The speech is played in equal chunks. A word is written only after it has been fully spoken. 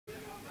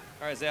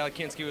All right, Zach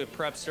Kinski with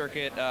Prep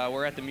Circuit.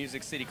 We're at the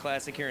Music City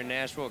Classic here in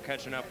Nashville,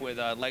 catching up with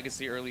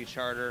Legacy Early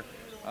Charter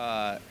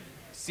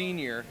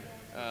senior.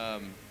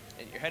 And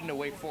you're heading to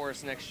Wake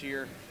Forest next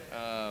year.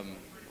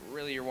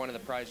 Really, you're one of the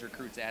prize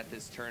recruits at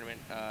this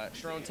tournament.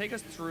 Sharone, take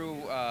us through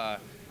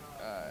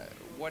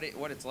what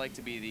it's like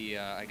to be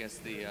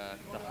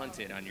the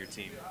hunted on your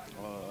team.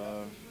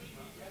 Well,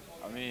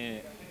 I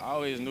mean, I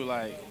always knew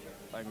like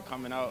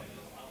coming out.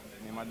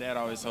 I mean, my dad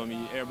always told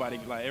me everybody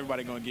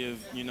gonna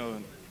give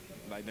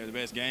like their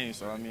best game.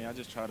 So I mean, I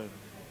just try to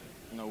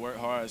work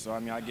hard. So I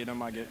mean, I get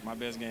my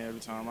best game every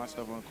time I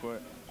step on the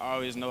court. I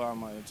always know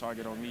I'm a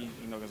target on me,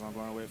 because I'm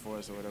going to Wake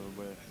Forest or whatever.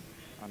 But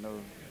I know.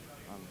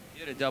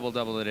 You had a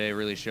double-double today,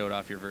 really showed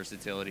off your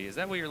versatility. Is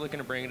that what you're looking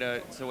to bring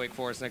to Wake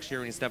Forest next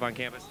year when you step on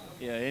campus?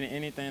 Yeah,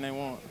 anything they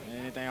want,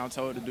 anything I'm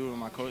told to do, and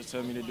my coach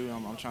tell me to do,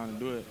 I'm trying to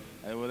do it.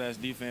 Whether that's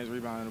defense,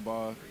 rebounding the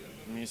ball,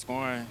 I mean,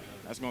 scoring,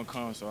 that's going to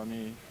come. So, I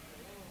mean.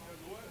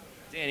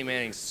 Danny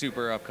Manning's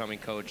super upcoming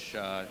coach,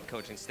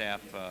 coaching staff,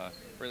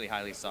 really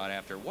highly sought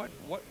after. What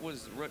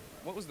was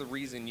the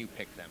reason you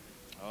picked them?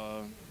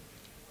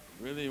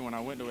 Really, when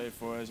I went to Wake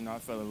Forest, I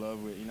fell in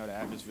love with the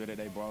atmosphere that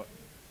they brought,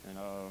 and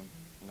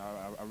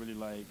I really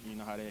like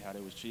how they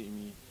was treating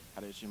me,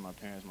 how they treat my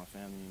parents, my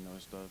family, and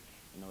stuff.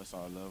 It's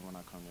all love when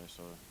I come there.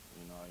 So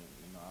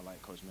I like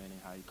Coach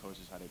Manning, how he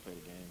coaches, how they play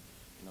the game.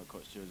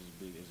 Coach Childs is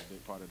a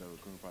big part of the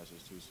recruiting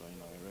process too. So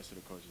the rest of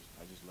the coaches,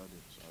 I just loved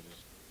it. So I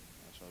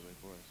chose Wake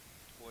Forest.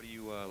 What are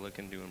you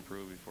looking to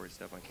improve before you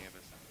step on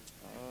campus?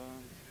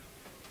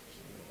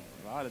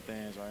 A lot of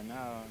things right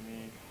now. I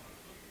mean,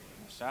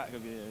 shot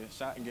can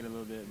get a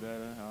little bit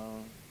better. I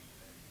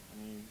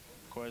mean,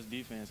 of course,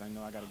 defense. I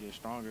know I got to get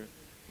stronger.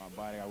 My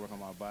body, I work on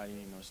my body,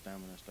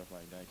 stamina and stuff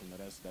like that.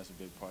 That's a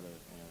big part of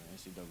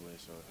NCAA.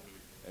 So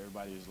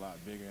everybody is a lot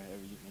bigger.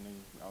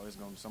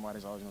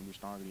 Somebody's always gonna be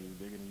stronger than you,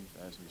 bigger than you,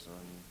 faster. So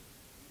I mean,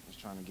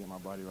 just trying to get my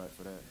body right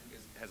for that.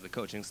 Has the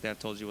coaching staff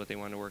told you what they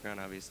want to work on?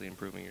 Obviously,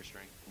 improving your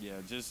strength. Yeah,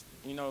 just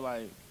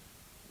like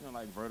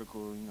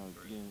vertical.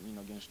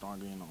 Getting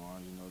stronger in the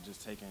arms.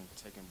 Just taking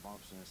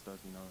bumps and stuff.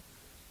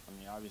 I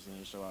mean, obviously,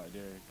 it show out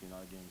there.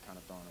 Getting kind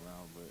of thrown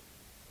around, but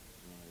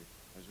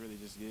it's really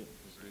just get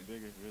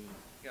bigger. Really.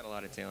 You got a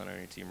lot of talent on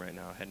your team right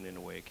now. Heading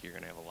into Wake, you're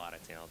gonna have a lot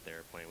of talent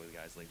there, playing with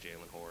guys like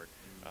Jalen Hort,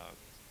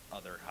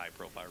 other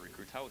high-profile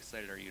recruits. How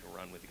excited are you to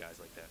run with guys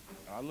like that?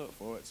 I look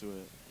forward to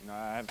it.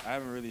 I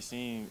haven't really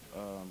seen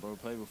bro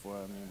play before.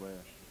 I mean,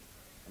 but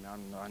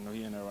I know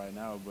he's in there right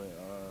now. But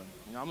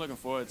I'm looking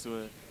forward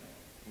to it.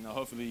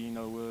 Hopefully,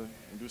 we'll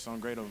do something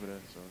great over there.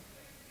 So.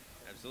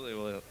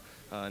 Absolutely.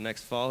 Well,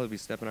 next fall, he'll be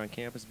stepping on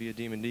campus, be a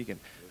Demon Deacon.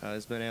 This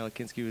has been Alec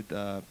Kinski with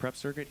Prep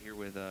Circuit here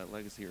with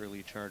Legacy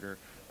Early Charter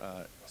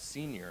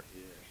senior.